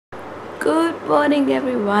Morning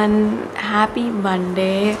everyone, happy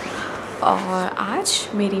Monday. और आज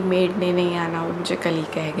मेरी मेड ने नहीं आना, वो मुझे कल ही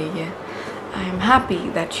कह गई है। I am happy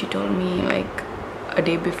that she told me like a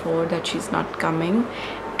day before that she is not coming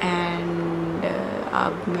and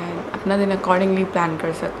अब मैं अपना दिन अकॉर्डिंगली प्लान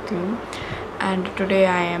कर सकती हूँ। And today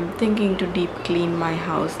I am thinking to deep clean my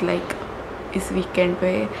house. Like इस वीकेंड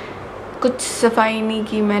पे कुछ सफाई नहीं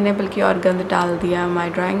की मैंने, बल्कि और गंद डाल दिया। माई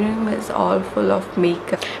drawing room is all full of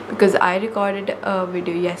makeup because I recorded a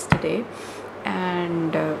video yesterday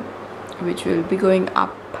and which will be going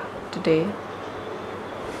up today,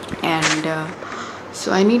 and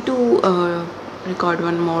so I need to record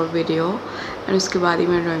one more video and उसके बाद ही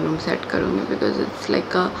मैं ड्राइंग रूम सेट करूँगी because it's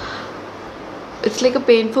like a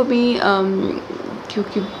pain for me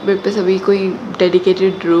क्योंकि मेरे पास अभी कोई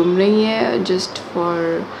dedicated room नहीं है just for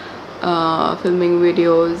filming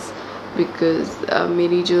videos because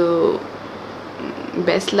मेरी जो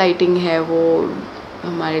बेस्ट लाइटिंग है वो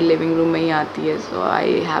हमारे लिविंग रूम में ही आती है। सो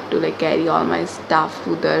I have to like carry all my staff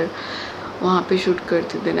उधर, वहाँ पे शूट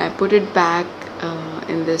करती हूँ। Then I put it back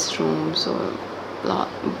in this room. सो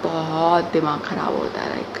बहुत दिमाग ख़राब होता है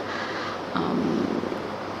लाइक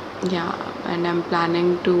या and I am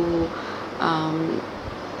planning to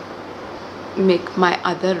make my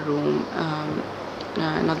other room,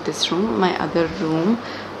 not this room, my other room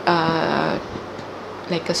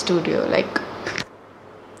like a studio, like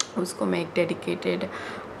उसको मैं एक डेडिकेटेड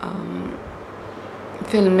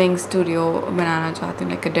फिल्मिंग स्टूडियो बनाना चाहती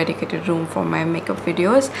हूँ, like a dedicated room for my makeup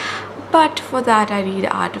videos. But for that I need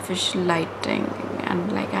artificial lighting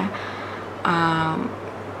and like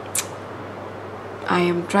I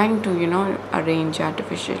am trying to arrange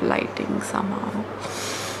artificial lighting somehow.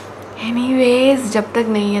 Anyways, जब तक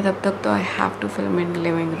नहीं है तब तक तो I have to film in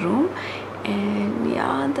living room. And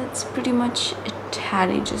yeah, that's pretty much it.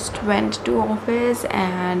 Harry just went to office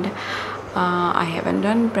and I haven't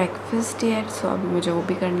done breakfast yet, so अभी मुझे वो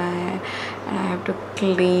भी करना है and I have to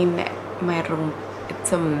clean my room.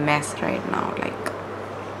 It's a mess right now. Like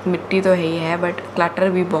मिट्टी तो ही है but clutter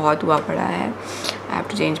भी बहुत हुआ पड़ा है. I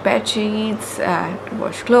have to change bed sheets, I have to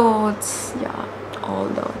wash clothes, yeah,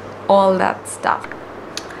 all that stuff.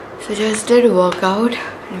 So just did workout.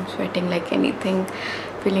 I'm sweating like anything,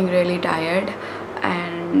 feeling really tired,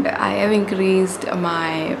 and I have increased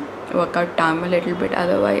my workout time a little bit.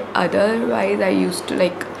 Otherwise I used to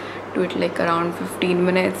like do it like around 15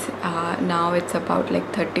 minutes. Now it's about like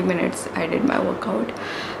 30 minutes I did my workout,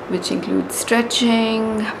 which includes stretching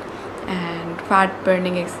and fat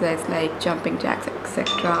burning exercise like jumping jacks,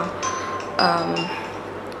 etc.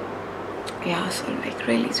 Yeah, so like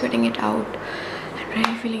really sweating it out and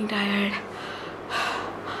really feeling tired.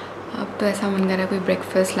 अब तो ऐसा मन कर रहा है कोई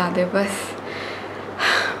breakfast ला दे बस,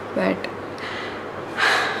 but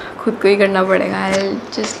खुद को ही करना पड़ेगा। I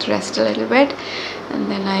just rest a little bit and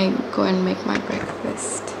then I go and make my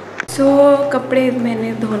breakfast. सो कपड़े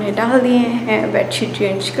मैंने धोने डाल दिए हैं, बेडशीट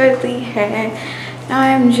चेंज कर दी है। Now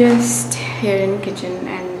I am just here in kitchen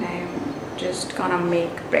and I am just gonna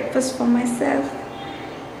make breakfast for my self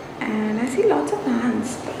and I C lots of plants.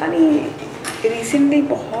 पता नहीं रिसेंटली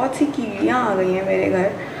बहुत सी कीड़ियाँ आ गई हैं मेरे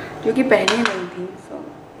घर जो कि पहले नहीं थी। सो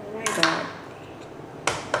oh my god.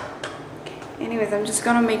 Anyways, I'm just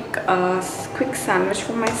gonna make a quick sandwich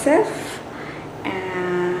for myself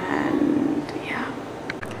and yeah.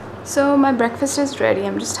 So my breakfast is ready.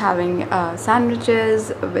 I'm just having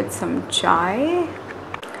sandwiches with some chai.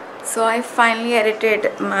 So I finally edited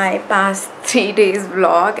my past 3 days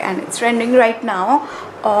vlog and it's trending right now.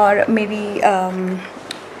 और मेरी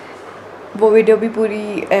वो video भी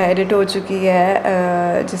पूरी edit हो चुकी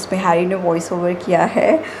है जिसमें Harry ने वॉइस ओवर किया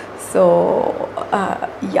है। सो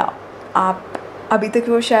या आप अभी तक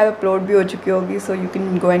वो शायद अपलोड भी हो चुकी होगी, so you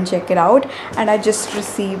can go and check it out. And I just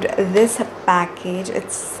received this package.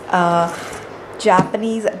 It's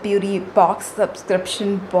Japanese beauty box,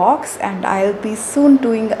 subscription box, and I'll be soon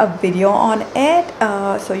doing a video on it,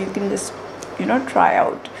 so you can just try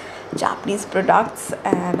out Japanese products,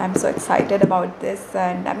 and I'm so excited about this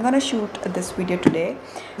and I'm gonna shoot this video today.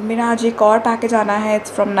 मेरा आज एक और package आना है.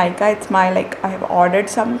 It's from Nykaa. It's my like I have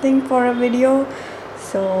ordered something for a video,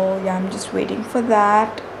 so yeah, I'm just waiting for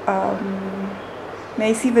that. मैं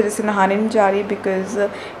इसी वजह से नहाने नहीं जा रही because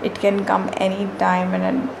it can come any time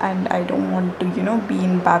and I don't want to be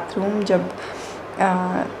in bathroom जब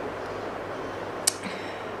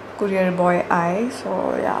courier boy आए. So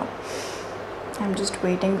yeah, I'm just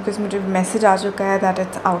waiting because मुझे मैसेज आ चुका है that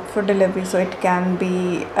it's out for delivery, so it can be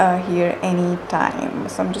here any time.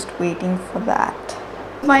 So I'm just waiting for that.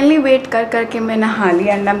 Finally wait कर करके मैं नहा ली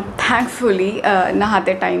and I'm thankfully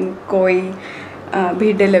नहाते time कोई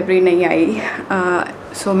भी डिलीवरी नहीं आई.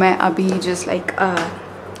 So मैं अभी just like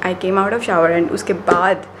I came out of shower and उसके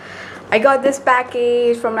बाद I got this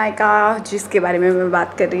package from Nykaa जिसके बारे में मैं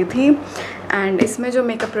बात कर रही थी. And इसमें जो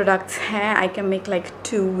makeup products हैं I can make like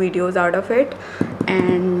 2 videos out of it.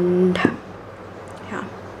 And yeah,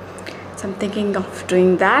 so I'm thinking of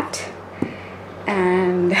doing that.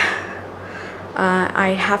 And I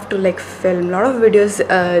have to like film a lot of videos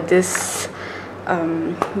this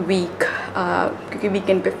week क्योंकि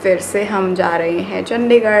weekend पे फिर से हम जा रहे हैं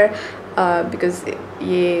Chandigarh because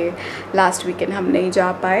ये last weekend हम नहीं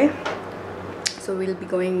जा पाए. So we'll be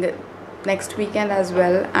going next weekend as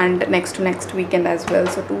well and next to next weekend as well.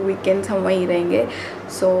 So 2 weekends हम वहीं रहेंगे.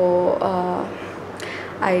 So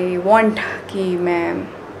I want कि मैं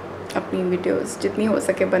अपनी videos जितनी हो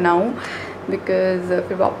सके बनाऊँ because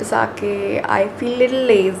फिर वापस आके I feel little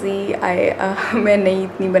lazy. मैं नहीं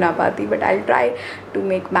इतनी बना पाती but I'll try to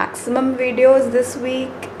make maximum videos this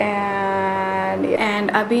week. And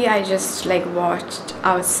अभी I just like watched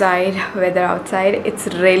outside weather outside. It's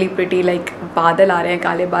really pretty, like बादल आ रहे हैं,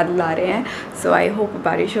 काले बादल आ रहे हैं. So I hope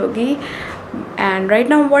बारिश होगी. And right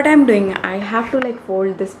now what I'm doing, I have to like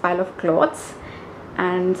fold this pile of clothes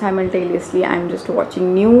and simultaneously I'm just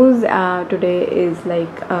watching news. Today is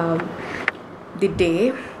like the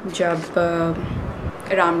day जब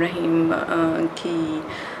राम रहीम की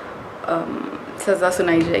सज़ा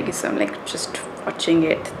सुनाई जाएगी. So I'm like just watching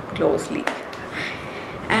it closely.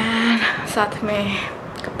 And साथ में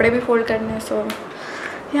कपड़े भी fold करने. So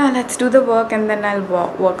yeah, let's do the work and then I'll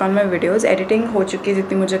work on my videos. Editing हो चुकी है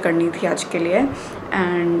जितनी मुझे करनी थी आज के लिए.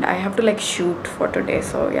 And I have to like shoot for today.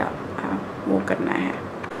 So yeah, वो करना है.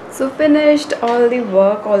 So finished all the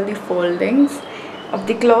work, all the foldings of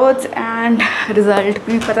the clothes and result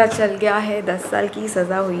भी पता चल गया है. 10 साल की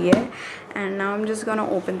सज़ा हुई है. And now I'm just gonna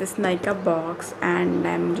open this Nykaa box and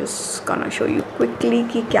I'm just gonna show you quickly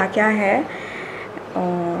कि क्या क्या है.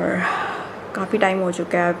 और काफ़ी टाइम हो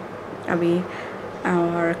चुका है अभी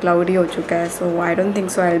और cloudy हो चुका है. So I don't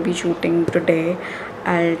think so I'll be shooting today.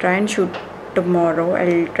 I'll try and shoot tomorrow.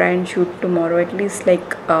 I'll try and shoot tomorrow at least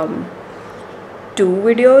like 2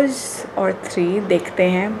 videos or 3. देखते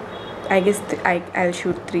हैं. I guess I'll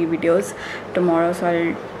shoot 3 videos tomorrow, so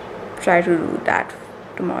I'll try to do that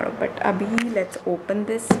tomorrow. But abhi let's open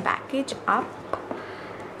this package up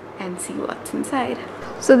and see what's inside.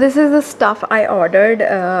 So this is the stuff I ordered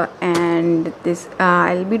and this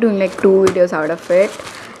I'll be doing like 2 videos out of it.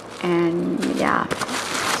 And yeah,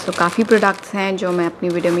 so काफ़ी products हैं जो मैं अपनी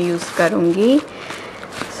video में use करूँगी.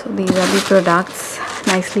 So these are the products,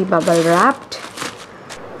 nicely bubble wrapped.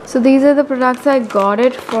 So these are the products I got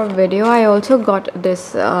it for video. I also got this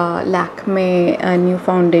Lakme new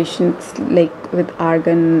foundation, it's like with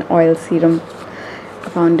argan oil serum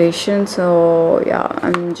foundation. So yeah,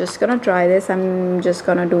 I'm just gonna try this. I'm just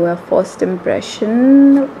gonna do a first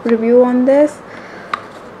impression review on this.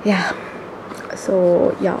 Yeah,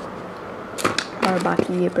 so yeah, और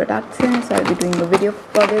बाकी ये products हैं. So I'll be doing a video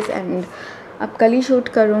for this and अब कल ही shoot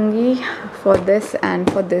करूँगी for this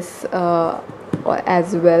and for this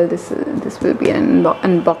as well. This will be an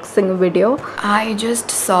unboxing video. I just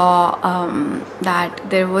saw that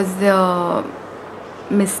there was a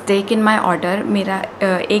mistake in my order. मेरा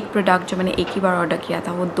एक product जो मैंने एक ही बार order किया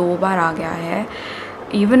था वो 2 बार आ गया है.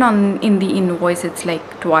 Even in the invoice it's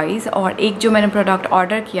like twice. और एक जो मैंने product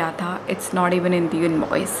order किया था it's not even in the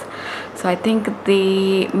invoice. So I think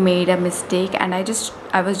they made a mistake and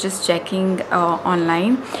I was just checking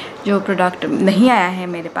online. जो product नहीं आया है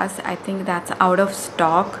मेरे पास, I think that's out of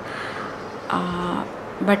stock.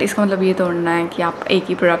 But इसका मतलब ये तोड़ना है कि आप एक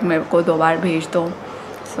ही product मेरे को 2 बार भेज दो.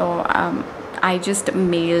 So I just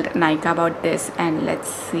mailed Nykaa about this and let's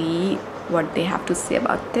see what they have to say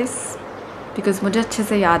about this. Because मुझे अच्छे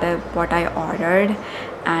से याद है what I ordered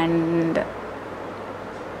and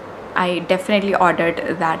I definitely ordered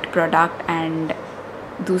that product. And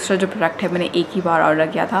दूसरा जो product है मैंने एक ही बार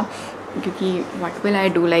order किया था क्योंकि what will I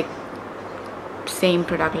do like same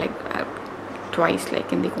product like twice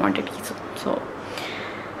like in the quantity. So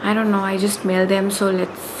I don't know, I just mailed them. So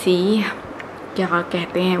let's see क्या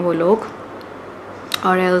कहते हैं वो लोग.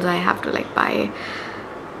 Or else I have to like buy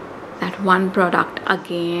that one product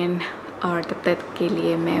again. और तब तक के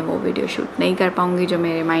लिए मैं वो वीडियो शूट नहीं कर पाऊँगी जो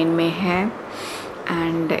मेरे माइंड में है.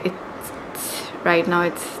 And it's right now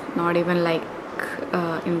it's not even like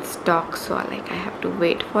in stock. So like I have to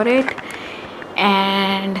wait for it.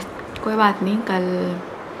 And कोई बात नहीं, कल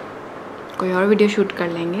कोई और वीडियो शूट कर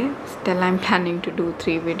लेंगे. Still I am planning to do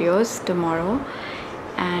 3 videos tomorrow.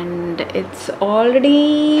 And it's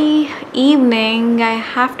already evening. I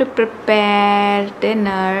have to prepare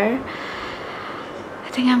dinner.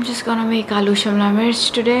 I think I'm just gonna make aloo shimla mirch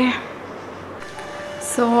today.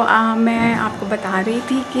 So मैं आपको बता रही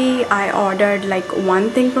थी कि I ordered like one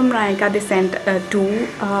thing from Nykaa. They sent two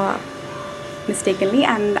mistakenly,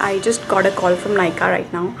 and I just got a call from Nykaa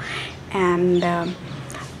right now, and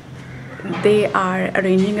they are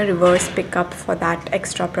arranging a reverse pickup for that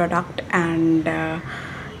extra product, and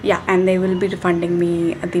yeah, and they will be refunding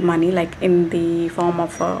me the money like in the form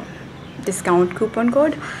of a discount coupon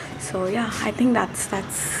code. So yeah, I think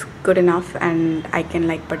that's good enough, and I can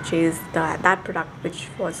like purchase that product which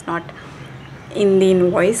was not in the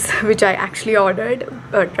invoice which I actually ordered,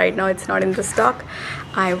 but right now it's not in the stock.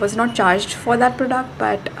 I was not charged for that product,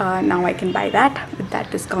 but now I can buy that with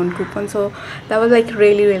that discount coupon. So that was like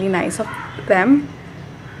really nice of them.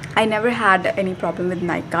 I never had any problem with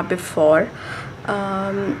Nykaa before.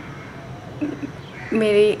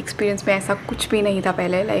 मेरे experience में ऐसा कुछ भी नहीं था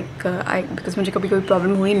पहले, like because मुझे कभी कोई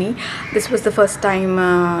प्रॉब्लम हुई नहीं. This was the first time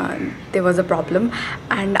there was a problem,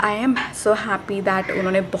 and I am so happy that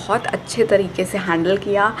उन्होंने बहुत अच्छे तरीके से हैंडल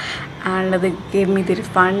किया, and they give me the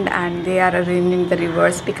refund, and they are arranging the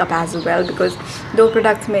reverse pickup as well, because दो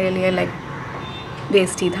products मेरे लिए like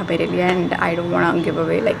waste ही था मेरे लिए, and I don't want to give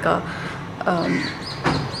away like a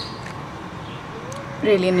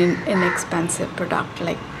really an inexpensive product,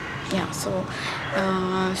 like yeah. So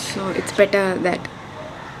it's better that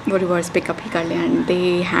वो reverse pickup ही कर लें, and they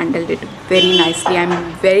handled it very nicely. I'm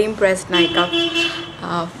very impressed, Nykaa,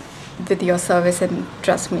 with your service, and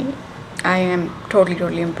trust me, I am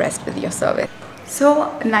totally impressed with your service. So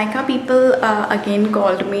Nykaa people again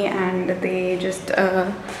called me, and they just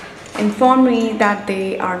informed me that they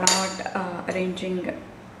are not arranging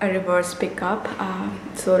a reverse pickup,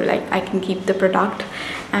 so like I can keep the product,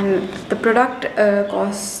 and the product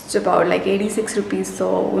costs about like 86 rupees. So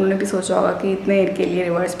उन्होंने भी सोचा होगा कि इतने के लिए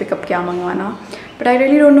reverse pickup क्या मंगवाना, but I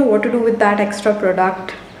really don't know what to do with that extra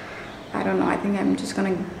product. I don't know, I think I'm just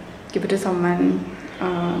gonna give it to someone.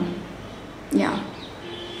 Yeah,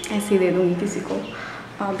 ऐसे ही दे दूँगी किसी को,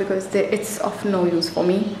 because it's of no use for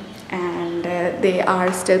me, and they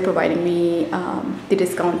are still providing me the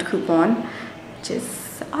discount coupon, which is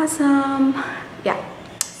awesome. Yeah,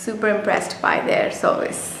 super impressed by their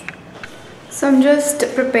service. So I'm just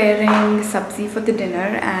preparing sabzi for the dinner,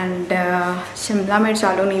 and Shimla मिर्च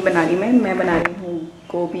आलू नहीं बना रही मैं बना रही हूँ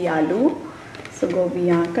गोभी आलू. So गोभी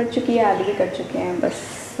यहाँ कट चुकी है, आलू भी कट चुके हैं,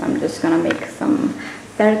 बस I'm just gonna make some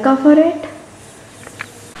tadka for it.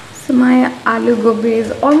 So my aloo gobi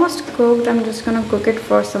is almost cooked. I'm just gonna cook it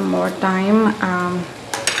for some more time.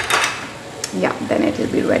 Yeah, then it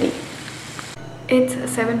will be ready. It's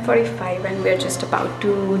 7:45 and we're just about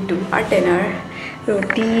to do our dinner.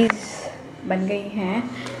 Rotis बन गई हैं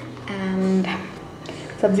and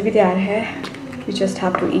सब्ज़ी भी तैयार है. We just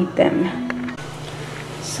have to eat them.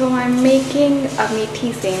 So I'm making a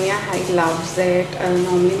मीठी semiya. Harry loves it.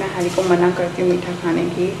 Normally मैं Harry को मना करती हूँ मीठा खाने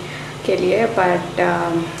के लिए, but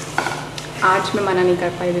आज मैं मना नहीं कर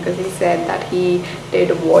पाई because he said that he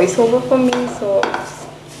did a voice over for me, so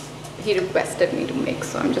he requested me to make.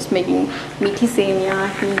 So I'm just making meathi semia.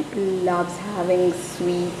 He loves having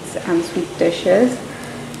sweets and sweet dishes,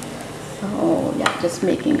 so yeah, just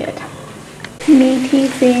making it. Meathi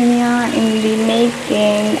semia in the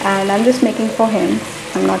making, and I'm just making for him.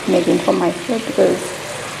 I'm not making for myself because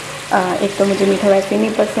एक तो मुझे मीठा वैसे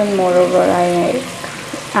नहीं पसंद. Moreover, I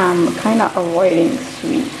am kind of avoiding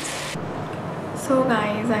sweets. So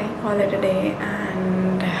guys, I call it a day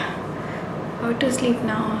and go to sleep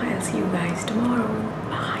now. I'll see you guys tomorrow.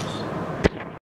 Bye.